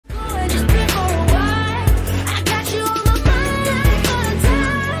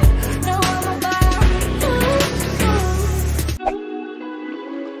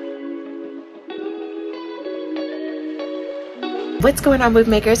What's going on, move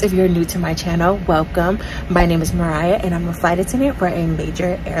makers? If you're new to my channel, welcome. My name is Moriah and I'm a flight attendant for a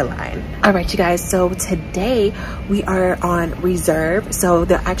major airline. All right, you guys, so today we are on reserve. So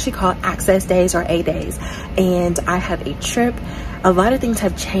they're actually called access days or A days. And I have a trip. A lot of things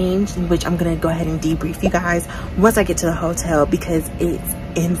have changed, in which I'm gonna go ahead and debrief you guys once I get to the hotel because it's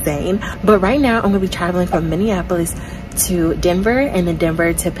insane. But right now I'm gonna be traveling from Minneapolis to Denver and then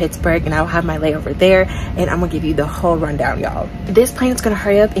Denver to Pittsburgh, and I'll have my layover there and I'm gonna give you the whole rundown, y'all. This plane is gonna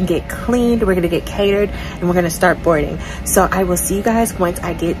hurry up and get cleaned. We're gonna get catered and we're gonna start boarding. So I will see you guys once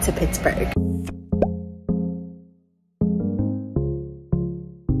I get to Pittsburgh.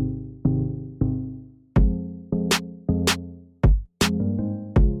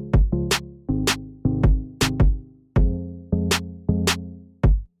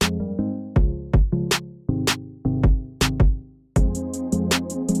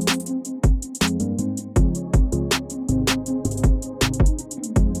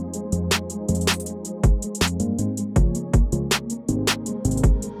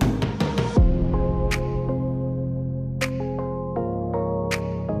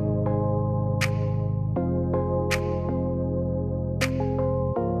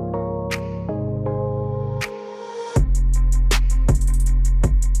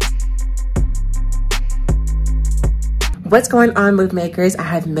 What's going on, move makers? I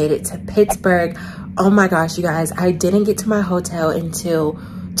have made it to Pittsburgh. Oh my gosh, you guys, I didn't get to my hotel until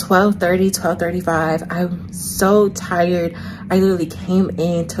 12:30, 12:35. I'm so tired. I literally came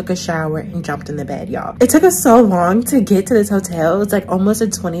in, took a shower, and jumped in the bed, y'all. It took us so long to get to this hotel. It's like almost a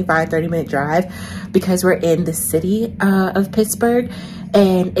 25-30 minute drive because we're in the city of Pittsburgh,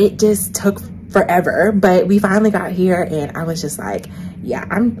 and it just took forever. But we finally got here and I was just like, yeah,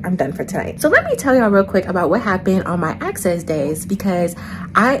 I'm done for tonight. So let me tell y'all real quick about what happened on my access days, because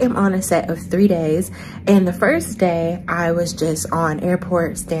I am on a set of 3 days, and the first day I was just on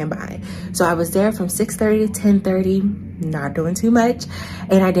airport standby. So I was there from 6:30 to 10:30, not doing too much,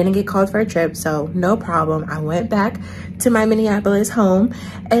 and I didn't get called for a trip, so no problem. I went back to my Minneapolis home,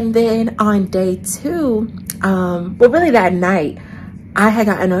 and then on day 2, well, really that night, I had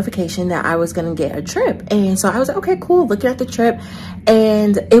got a notification that I was gonna get a trip. And so I was like, okay, cool, looking at the trip.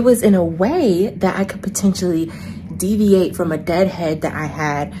 And it was in a way that I could potentially deviate from a deadhead that I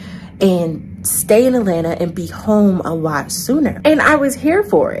had and stay in Atlanta and be home a lot sooner. And I was here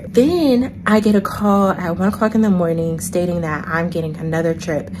for it. Then I get a call at 1 o'clock in the morning stating that I'm getting another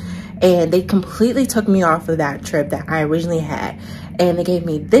trip. And they completely took me off of that trip that I originally had. And they gave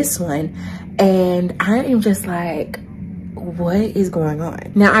me this one. And I am just like, what is going on?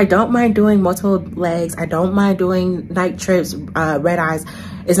 Now, I don't mind doing multiple legs. I don't mind doing night trips, red eyes.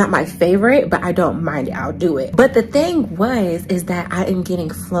 It's not my favorite, but I don't mind it. I'll do it. But the thing is that I am getting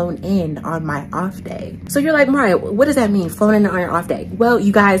flown in on my off day. So you're like, Moriah, what does that mean, flown in on your off day? Well,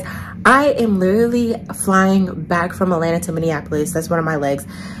 you guys, I am literally flying back from Atlanta to Minneapolis. That's one of my legs.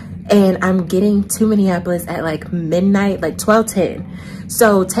 And I'm getting to Minneapolis at like midnight, like 12:10.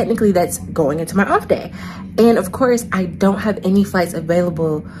 So technically that's going into my off day. And of course, I don't have any flights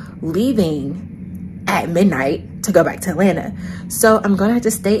available leaving at midnight to go back to Atlanta. So I'm gonna have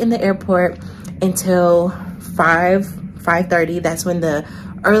to stay in the airport until 5:30. That's when the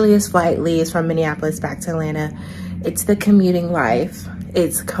earliest flight leaves from Minneapolis back to Atlanta. It's the commuting life.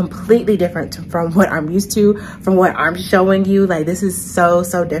 It's completely different from what I'm used to, from what I'm showing you. Like, this is so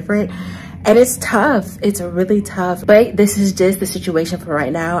different. And it's tough. It's really tough. But this is just the situation for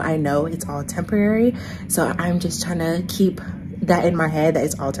right now. I know it's all temporary. So I'm just trying to keep that in my head that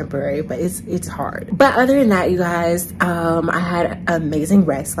it's all temporary, but it's hard. But other than that, you guys, I had amazing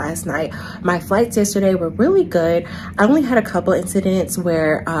rest last night. My flights yesterday were really good. I only had a couple incidents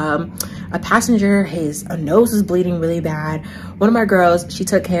where a passenger, his nose was bleeding really bad. One of my girls, she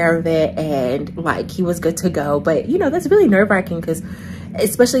took care of it and like he was good to go. But you know, that's really nerve-wracking because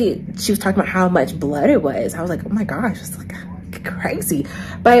especially she was talking about how much blood it was. I was like, oh my gosh, it's like crazy.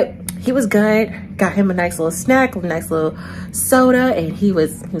 But he was good. Got him a nice little snack, a nice little soda, and he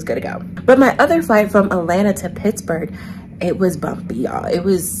was good to go. But my other flight from Atlanta to Pittsburgh, it was bumpy, y'all. It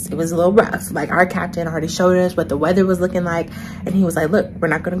was a little rough. Like, our captain already showed us what the weather was looking like, and he was like, look, we're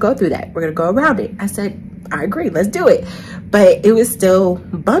not gonna go through that. We're gonna go around it. I said, I agree, let's do it. But it was still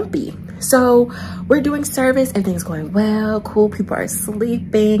bumpy. So we're doing service, everything's going well, cool, people are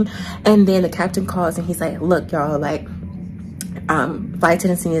sleeping. And then the captain calls and he's like, look, y'all, like, flight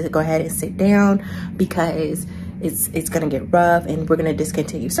attendants need to go ahead and sit down because it's gonna get rough and we're gonna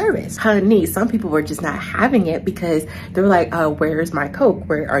discontinue service. Honey, some people were just not having it because they were like, where's my Coke?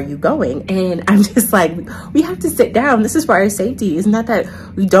 Where are you going? And I'm just like, we have to sit down. This is for our safety. It's not that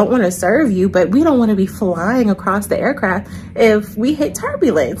we don't want to serve you, but we don't want to be flying across the aircraft if we hit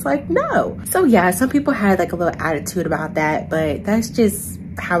turbulence. Like, no. So yeah, some people had like a little attitude about that, but that's just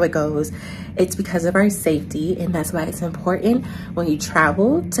how it goes. It's because of our safety, and that's why it's important when you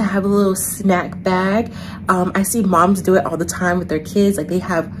travel to have a little snack bag. I see moms do it all the time with their kids. Like, they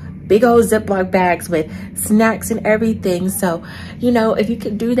have big old Ziploc bags with snacks and everything. So, you know, if you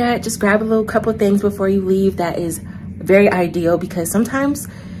could do that, just grab a little couple things before you leave. That is very ideal, because sometimes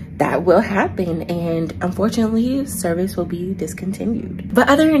that will happen, and unfortunately service will be discontinued. But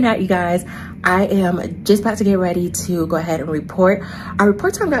other than that, you guys, I am just about to get ready to go ahead and report. Our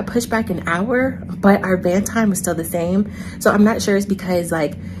report time got pushed back an hour, but our van time is still the same. So I'm not sure it's because,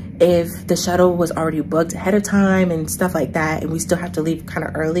 like, if the shuttle was already booked ahead of time and stuff like that, and we still have to leave kind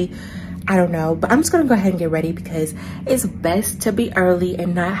of early, I don't know. But I'm just gonna go ahead and get ready, because it's best to be early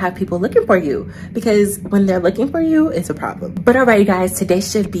and not have people looking for you, because when they're looking for you, it's a problem. But all right, you guys, today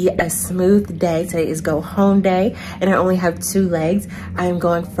should be a smooth day. Today is go home day, and I only have 2 legs. I am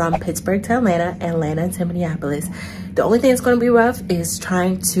going from Pittsburgh to Atlanta, Atlanta to Minneapolis. The only thing that's gonna be rough is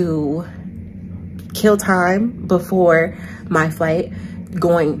trying to kill time before my flight,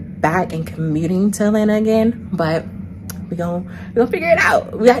 going back and commuting to Atlanta again. But we gonna figure it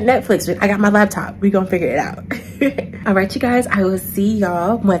out. We got Netflix. I got my laptop. We gonna figure it out. All right, you guys, I will see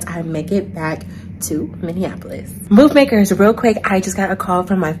y'all once I make it back to Minneapolis. Move makers, real quick, I just got a call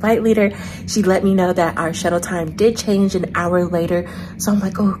from my flight leader. She let me know that our shuttle time did change an hour later. So I'm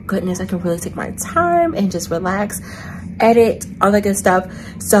like, oh goodness, I can really take my time and just relax, edit, all that good stuff.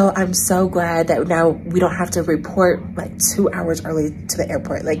 So I'm so glad that now we don't have to report like 2 hours early to the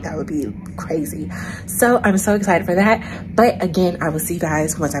airport. Like, that would be crazy. So I'm so excited for that. But again, I will see you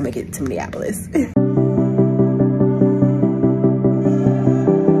guys once I make it to Minneapolis.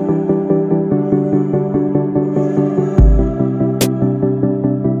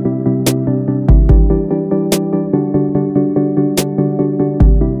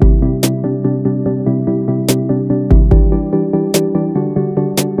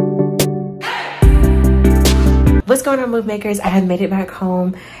 What's going on, move makers? I had made it back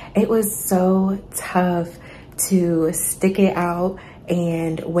home. It was so tough to stick it out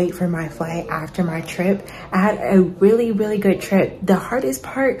and wait for my flight after my trip. I had a really, really good trip. The hardest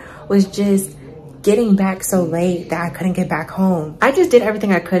part was just getting back so late that I couldn't get back home. I just did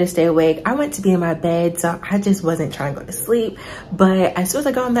everything I could to stay awake. I went to be in my bed, so I just wasn't trying to go to sleep. But as soon as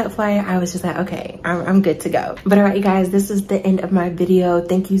I got on that flight, I was just like, okay, I'm good to go. But all right, you guys, this is the end of my video.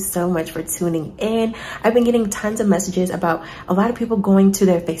 Thank you so much for tuning in. I've been getting tons of messages about a lot of people going to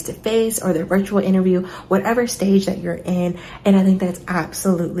their face-to-face or their virtual interview, whatever stage that you're in. And I think that's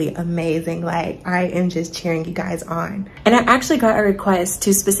absolutely amazing. Like, I am just cheering you guys on. And I actually got a request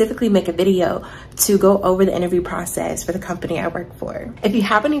to specifically make a video to go over the interview process for the company I work for. If you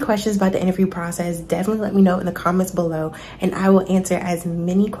have any questions about the interview process, definitely let me know in the comments below, and I will answer as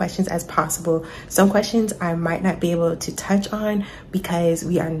many questions as possible. Some questions I might not be able to touch on because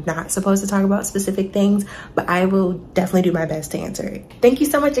we are not supposed to talk about specific things, but I will definitely do my best to answer it. Thank you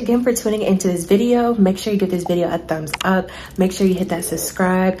so much again for tuning into this video. Make sure you give this video a thumbs up. Make sure you hit that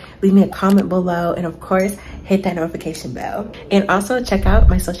subscribe, leave me a comment below, and of course, hit that notification bell. And also check out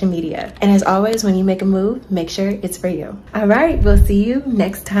my social media. And as always, when you make a move, make sure it's for you. All right, we'll see you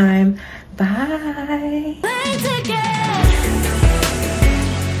next time. Bye.